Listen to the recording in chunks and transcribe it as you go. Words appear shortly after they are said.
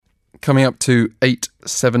coming up to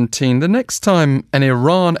 8:17. The next time an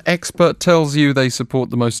Iran expert tells you they support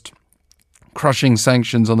the most crushing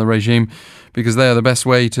sanctions on the regime because they are the best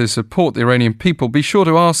way to support the Iranian people, be sure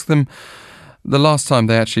to ask them the last time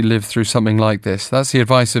they actually lived through something like this. That's the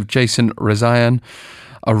advice of Jason Rezaian,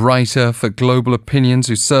 a writer for Global Opinions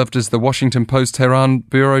who served as the Washington Post Tehran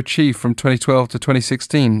bureau chief from 2012 to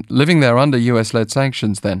 2016, living there under US-led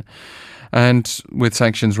sanctions then. And with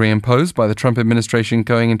sanctions reimposed by the Trump administration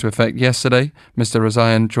going into effect yesterday, Mr.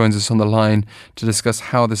 Rezaian joins us on the line to discuss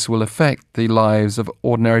how this will affect the lives of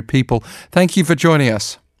ordinary people. Thank you for joining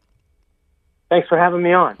us. Thanks for having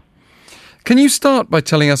me on. Can you start by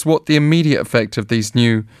telling us what the immediate effect of these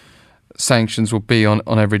new sanctions will be on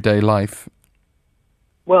everyday life?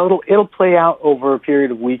 Well, it'll play out over a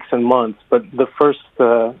period of weeks and months, but the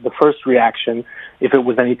first reaction, if it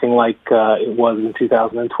was anything like it was in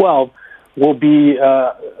 2012, will be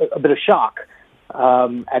a bit of shock.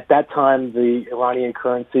 At that time, the Iranian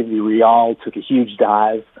currency, the rial, took a huge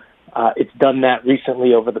dive. It's done that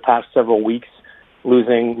recently over the past several weeks,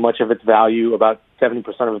 losing much of its value, about 70%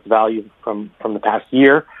 of its value from the past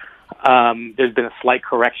year. There's been a slight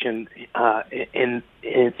correction in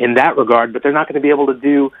that regard, but they're not going to be able to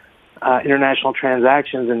do international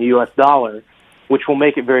transactions in the U.S. dollar, which will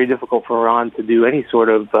make it very difficult for Iran to do any sort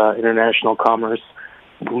of international commerce,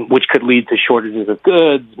 which could lead to shortages of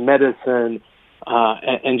goods, medicine,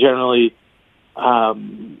 and generally,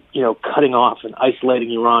 cutting off and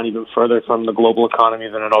isolating Iran even further from the global economy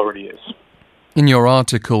than it already is. In your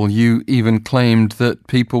article, you even claimed that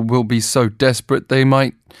people will be so desperate they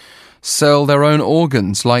might sell their own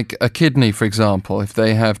organs, like a kidney, for example, if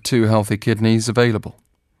they have two healthy kidneys available.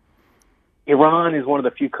 Iran is one of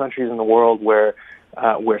the few countries in the world where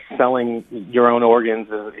selling your own organs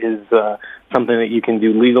is something that you can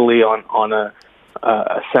do legally on a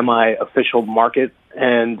semi-official market.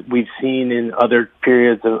 And we've seen in other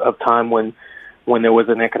periods of time when there was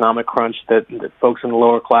an economic crunch that folks in the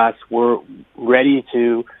lower class were ready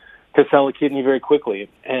to sell a kidney very quickly.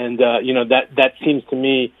 And, that seems to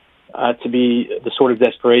me to be the sort of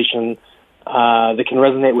desperation that can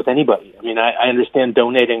resonate with anybody. I mean, I understand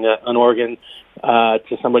donating an organ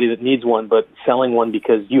to somebody that needs one, but selling one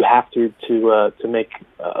because you have to make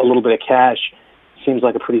a little bit of cash seems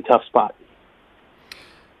like a pretty tough spot.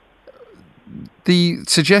 The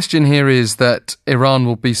suggestion here is that Iran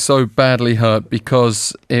will be so badly hurt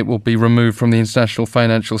because it will be removed from the international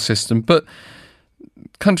financial system. But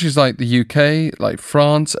countries like the UK, like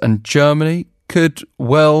France and Germany could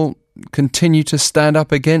well continue to stand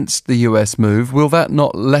up against the US move. Will that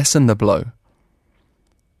not lessen the blow?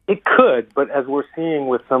 It could, but as we're seeing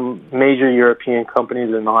with some major European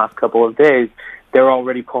companies in the last couple of days, they're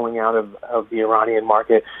already pulling out of the Iranian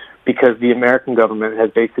market because the American government has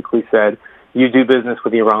basically said, you do business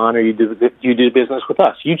with Iran or you do business with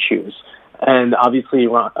us. You choose. And obviously,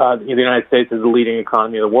 the United States is the leading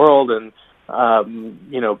economy of the world, and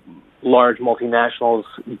large multinationals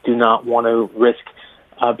do not want to risk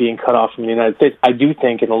being cut off from the United States. I do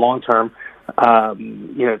think in the long term,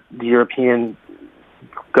 the European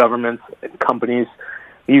governments and companies,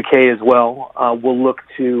 the UK as well, will look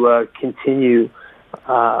to continue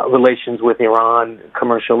relations with Iran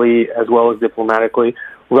commercially as well as diplomatically.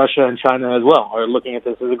 Russia and China as well are looking at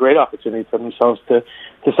this as a great opportunity for themselves to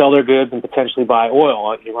sell their goods and potentially buy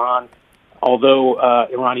oil. Iran, although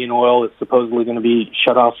Iranian oil is supposedly going to be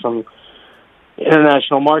shut off from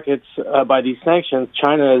international markets by these sanctions,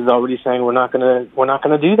 China is already saying we're not going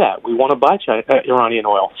to do that. We want to buy Iranian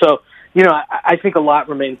oil. So, I think a lot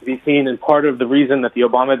remains to be seen, and part of the reason that the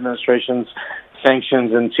Obama administration's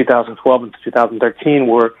sanctions in 2012 and 2013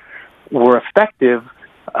 were effective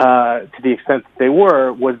to the extent that they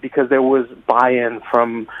was because there was buy-in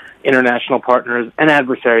from international partners and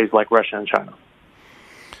adversaries like Russia and China.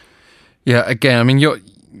 Yeah, again, I mean,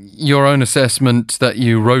 your own assessment that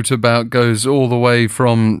you wrote about goes all the way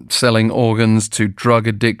from selling organs to drug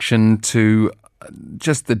addiction to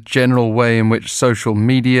just the general way in which social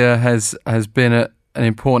media has been an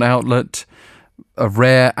important outlet, a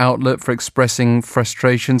rare outlet for expressing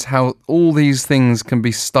frustrations, how all these things can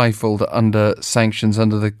be stifled under sanctions,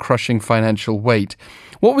 under the crushing financial weight.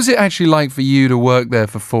 What was it actually like for you to work there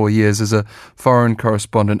for 4 years as a foreign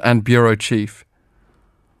correspondent and bureau chief?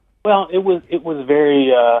 Well, it was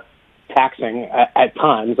very taxing at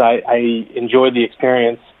times. I enjoyed the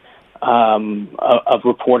experience of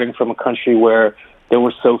reporting from a country where there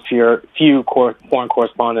were so few foreign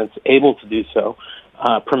correspondents able to do so,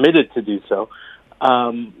 permitted to do so.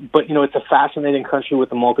 But it's a fascinating country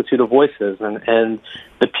with a multitude of voices, and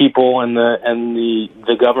the people and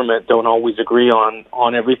the government don't always agree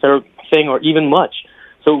on everything or even much.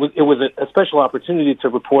 So it was a special opportunity to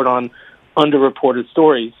report on underreported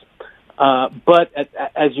stories. But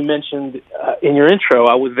as you mentioned in your intro,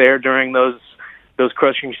 I was there during those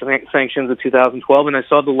crushing sanctions of 2012, and I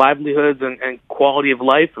saw the livelihoods and quality of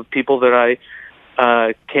life of people that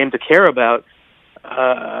I came to care about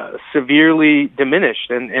severely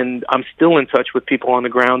diminished. And I'm still in touch with people on the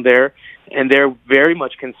ground there, and they're very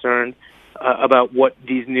much concerned about what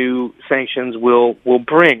these new sanctions will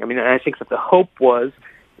bring. I mean, I think that the hope was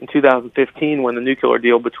in 2015 when the nuclear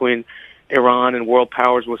deal between Iran and world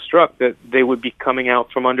powers was struck that they would be coming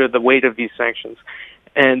out from under the weight of these sanctions.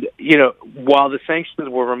 And, while the sanctions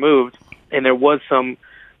were removed and there was some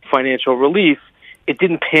financial relief, it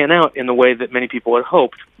didn't pan out in the way that many people had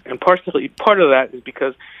hoped. And part of that is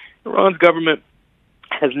because Iran's government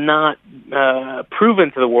has not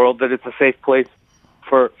proven to the world that it's a safe place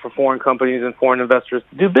for foreign companies and foreign investors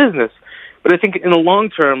to do business. But I think in the long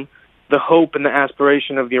term, the hope and the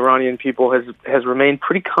aspiration of the Iranian people has remained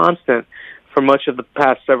pretty constant for much of the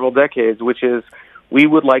past several decades, which is we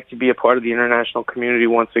would like to be a part of the international community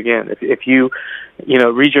once again. If you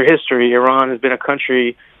read your history, Iran has been a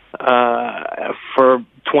country for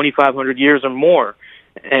 2,500 years or more,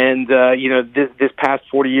 and this past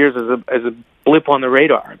 40 years is a blip on the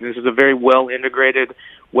radar. This is a very well integrated,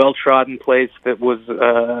 well trodden place that was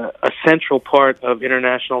a central part of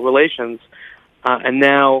international relations, and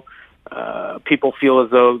now people feel as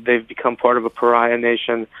though they've become part of a pariah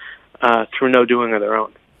nation through no doing of their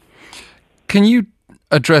own. Can you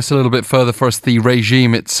address a little bit further for us the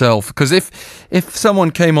regime itself? Because if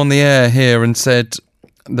someone came on the air here and said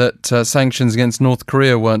that sanctions against North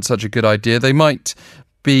Korea weren't such a good idea, they might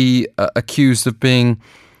be accused of being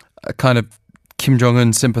a kind of Kim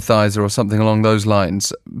Jong-un sympathizer or something along those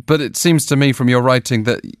lines. But it seems to me from your writing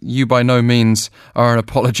that you by no means are an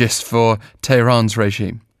apologist for Tehran's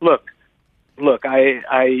regime. Look,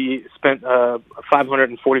 I spent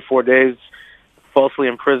 544 days falsely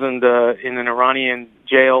imprisoned in an Iranian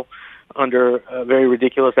jail under very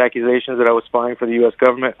ridiculous accusations that I was spying for the U.S.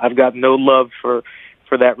 government. I've got no love for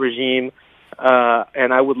that regime,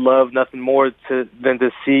 and I would love nothing more than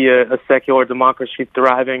to see a secular democracy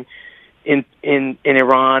thriving in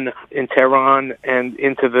Iran, in Tehran, and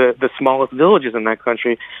into the smallest villages in that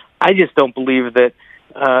country. I just don't believe that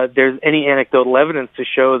there's any anecdotal evidence to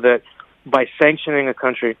show that by sanctioning a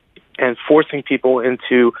country and forcing people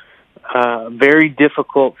into very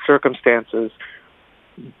difficult circumstances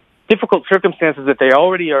that they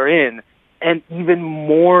already are in, and even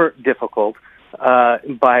more difficult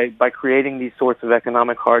by creating these sorts of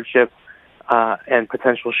economic hardships and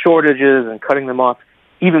potential shortages and cutting them off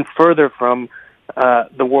even further from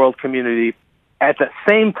the world community. At the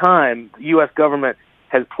same time, the U.S. government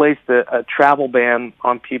has placed a travel ban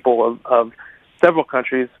on people of several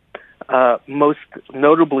countries, most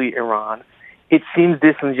notably Iran. It seems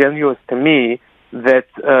disingenuous to me that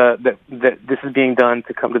this is being done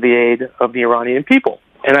to come to the aid of the Iranian people.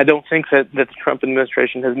 And I don't think that the Trump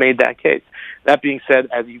administration has made that case. That being said,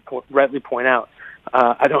 as you rightly point out,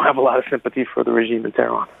 I don't have a lot of sympathy for the regime in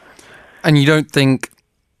Tehran. And you don't think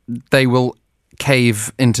they will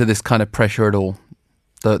cave into this kind of pressure at all,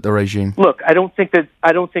 the regime? Look, I don't think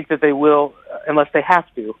that they will unless they have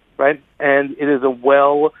to, right? And it is a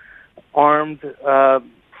well-armed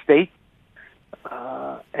state,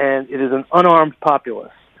 and it is an unarmed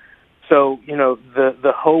populace. So,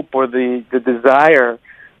 the hope or the desire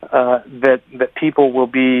that people will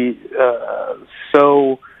be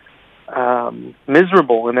so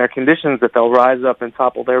miserable in their conditions that they'll rise up and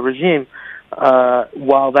topple their regime,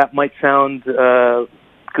 while that might sound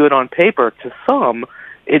good on paper to some,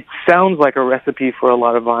 it sounds like a recipe for a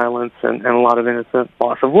lot of violence and a lot of innocent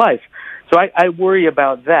loss of life. So I worry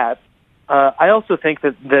about that. I also think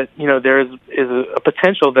that there is a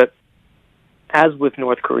potential that, as with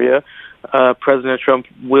North Korea, President Trump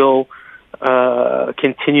will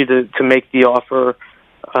continue to make the offer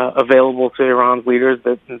available to Iran's leaders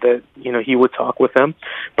that he would talk with them.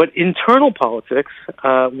 But internal politics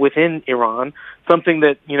within Iran, something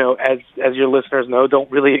that as your listeners know, don't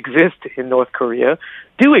really exist in North Korea,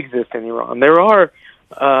 do exist in Iran. There are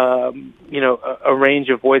a range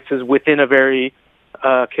of voices within a very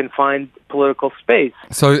confined political space.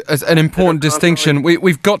 So, as an important distinction,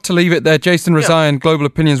 we've got to leave it there. Jason Rezaian, Global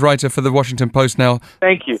Opinions writer for the Washington Post now.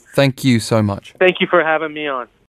 Thank you. Thank you so much. Thank you for having me on.